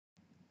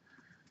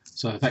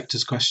So a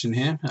vectors question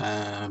here.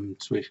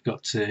 So we've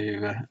got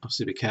to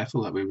obviously be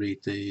careful that we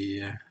read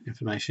the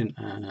information,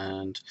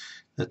 and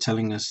they're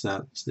telling us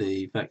that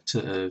the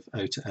vector of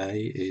O to A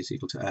is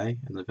equal to A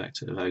and the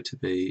vector of O to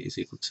B is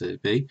equal to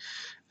B,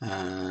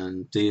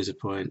 and D is a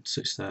point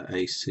such that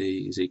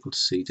AC is equal to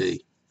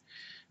CD.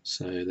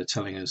 So they're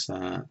telling us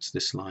that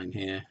this line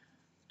here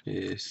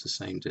is the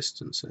same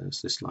distance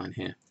as this line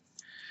here,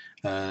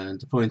 and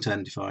the point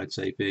N divides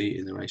AB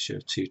in the ratio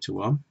of 2 to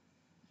 1.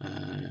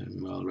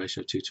 Well, the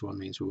ratio of 2 to 1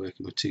 means we're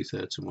working with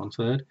 2/3 and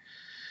 1/3.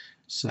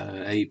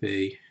 So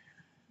AB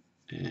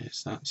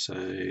is that. So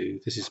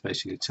this is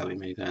basically telling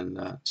me then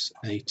that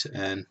A to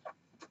N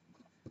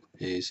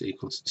is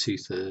equal to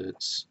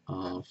 2/3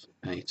 of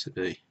A to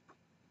B.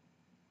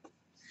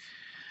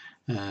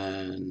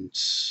 And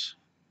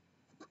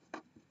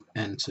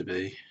N to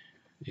B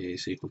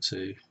is equal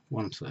to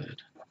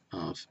 1/3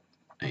 of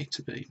A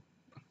to B.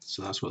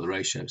 So that's what the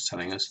ratio is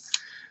telling us.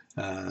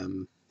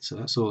 So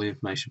that's all the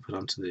information put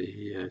onto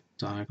the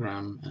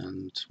diagram,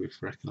 and we've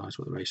recognised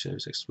what the ratio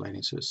is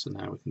explaining to us, so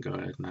now we can go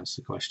ahead and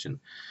answer the question.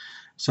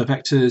 So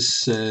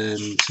vectors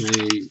to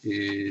me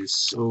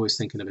is always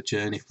thinking of a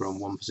journey from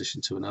one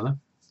position to another,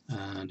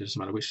 and it doesn't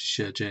matter which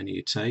journey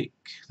you take,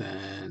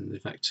 then the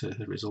vector,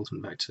 the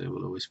resultant vector,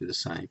 will always be the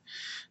same.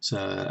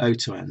 So O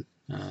to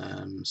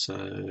N, so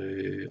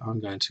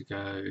I'm going to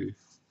go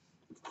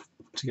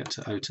to get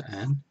to O to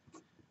N.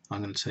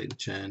 I'm going to take the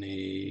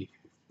journey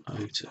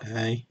O to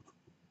A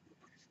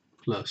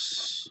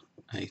plus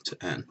A to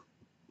N.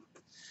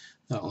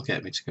 That will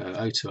get me to go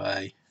O to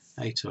A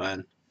to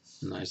N,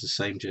 and that is the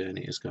same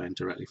journey as going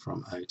directly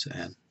from O to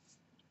N.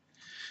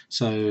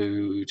 So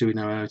do we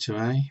know O to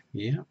A?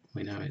 Yeah,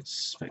 we know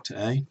it's vector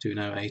A. Do we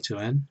know A to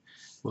N?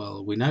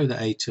 Well, we know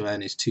that A to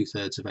N is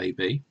 2/3 of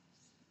AB.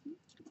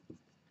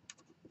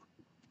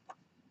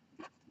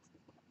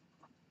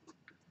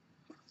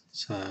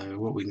 So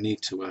what we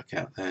need to work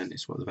out then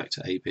is what the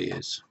vector AB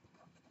is.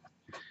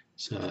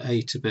 So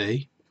A to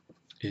B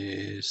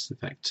is the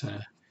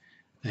vector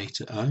A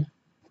to O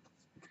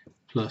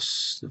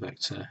plus the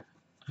vector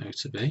O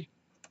to B.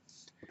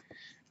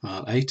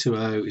 Well, A to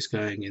O is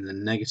going in the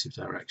negative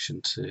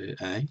direction to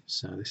A,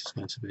 so this is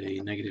going to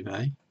be negative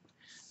A,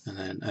 and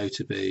then O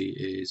to B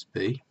is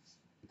B.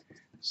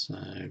 So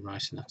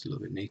writing that a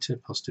little bit neater,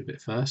 positive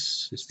bit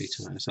first is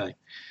B2 minus A.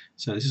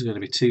 So this is going to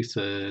be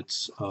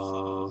 2/3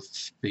 of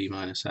B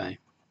minus A.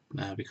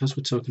 Now, because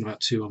we're talking about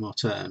two or more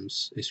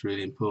terms, it's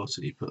really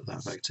important you put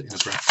that vector in a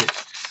bracket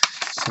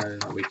so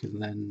that we can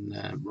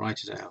then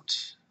write it out.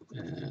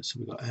 So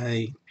we've got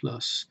A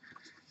plus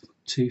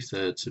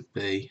 2/3 of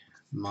B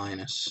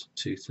minus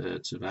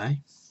 2/3 of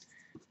A.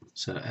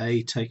 So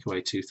A take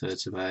away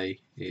 2/3 of A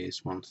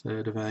is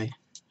 1/3 of A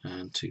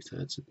and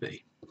 2/3 of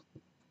B.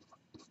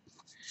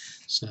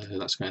 So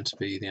that's going to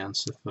be the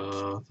answer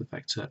for the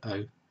vector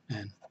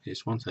ON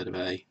is 1/3 of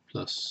A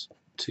plus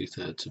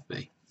 2/3 of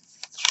B.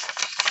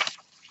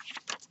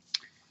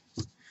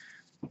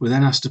 We're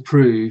then asked to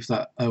prove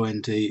that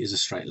OND is a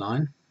straight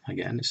line.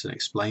 Again, it's an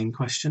explain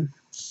question.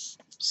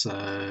 So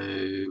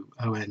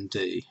OND,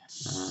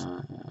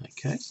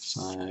 okay,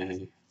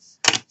 so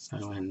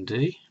OND,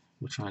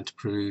 we're trying to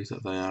prove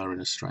that they are in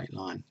a straight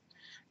line.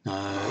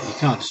 Now, you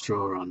can't just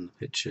draw on the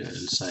picture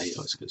and say,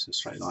 oh, it's because it's a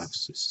straight line,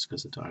 it's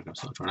because the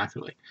diagram's not drawn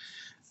accurately.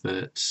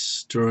 But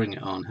drawing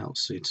it on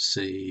helps you to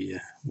see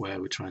where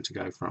we're trying to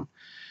go from.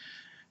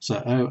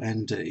 So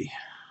OND,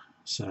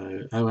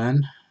 so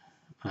ON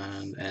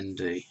and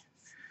ND.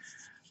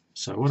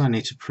 So what I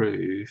need to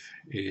prove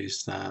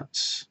is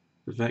that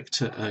the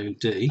vector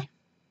OD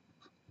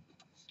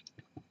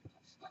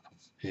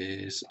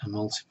is a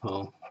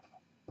multiple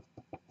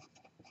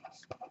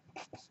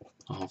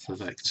of the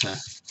vector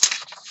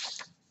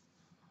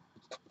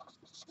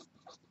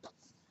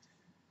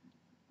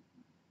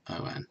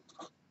ON.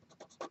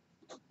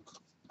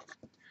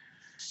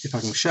 If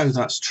I can show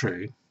that's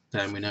true,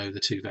 then we know the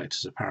two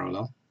vectors are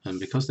parallel, and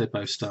because they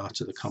both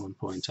start at the common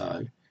point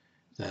O,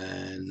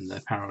 then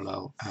they're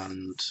parallel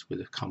and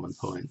with a common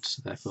point,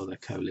 so therefore they're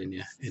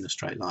collinear in a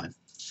straight line.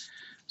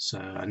 So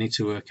I need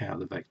to work out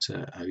the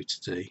vector O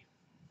to D.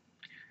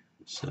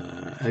 So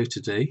O to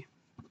D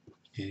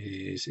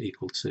is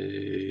equal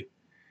to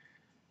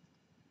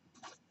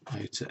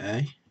O to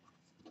A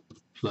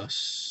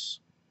plus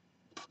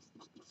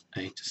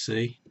A to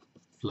C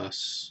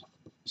plus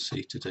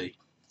C to D.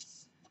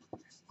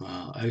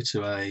 Well, O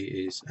to A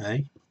is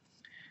A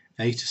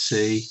to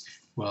C,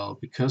 well,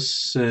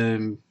 because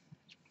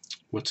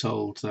we're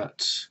told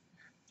that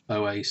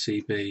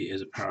OACB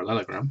is a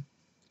parallelogram,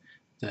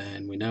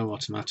 then we know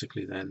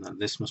automatically then that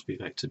this must be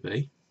vector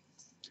B,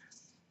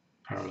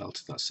 parallel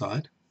to that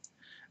side.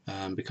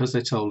 Because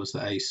they told us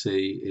that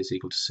AC is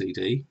equal to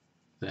CD,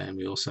 then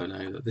we also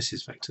know that this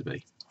is vector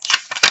B.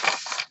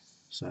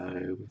 So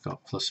we've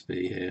got plus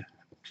B here,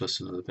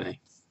 plus another B.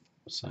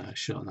 So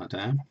shorten that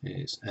down,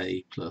 it's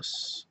A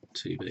plus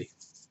 2B.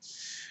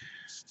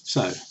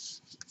 So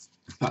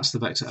that's the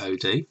vector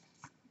OD.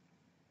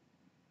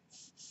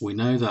 We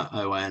know that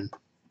ON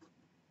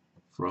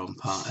from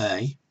part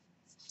A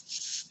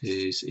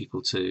is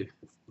equal to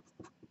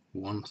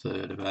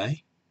 1/3 of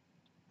A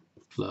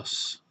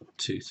plus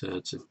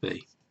 2/3 of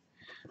B.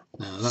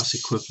 Now that's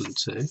equivalent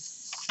to,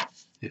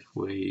 if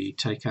we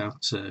take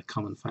out a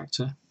common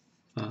factor,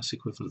 that's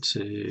equivalent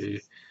to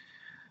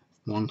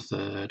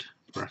 1/3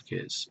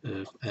 brackets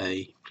of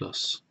A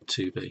plus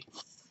 2B.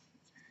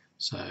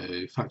 So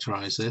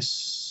factorise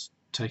this,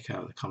 take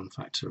out the common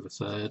factor of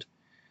 1/3,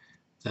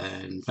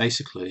 then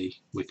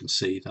basically we can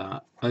see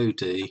that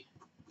OD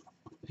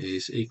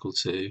is equal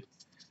to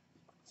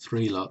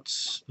 3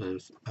 lots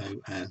of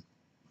ON.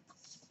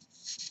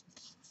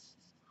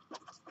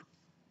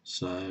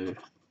 So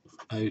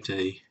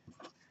OD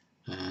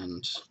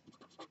and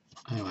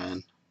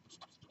ON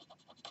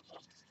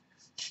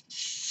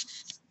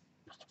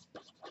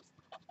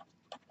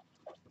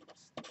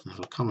have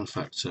a common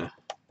factor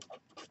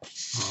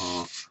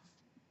of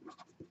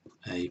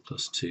A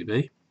plus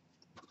 2B.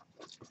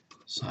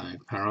 So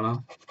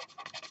parallel,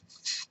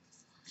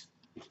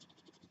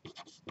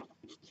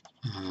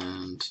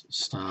 and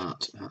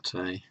start at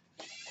a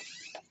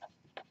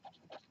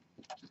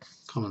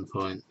common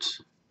point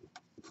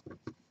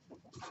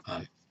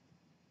O.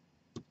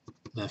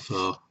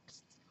 Therefore,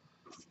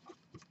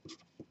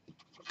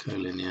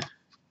 collinear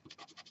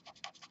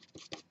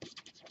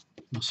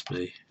must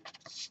be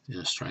in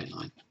a straight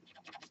line.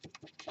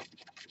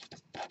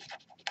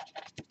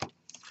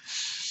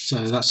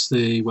 So that's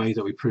the way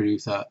that we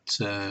prove that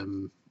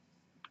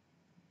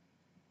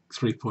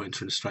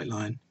 3-pointer in a straight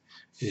line,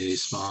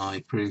 is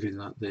by proving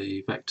that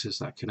the vectors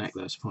that connect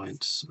those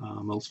points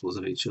are multiples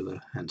of each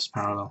other, hence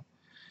parallel,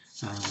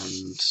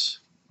 and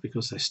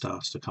because they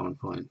start at a common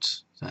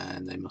point,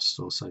 then they must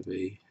also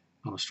be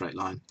on a straight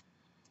line.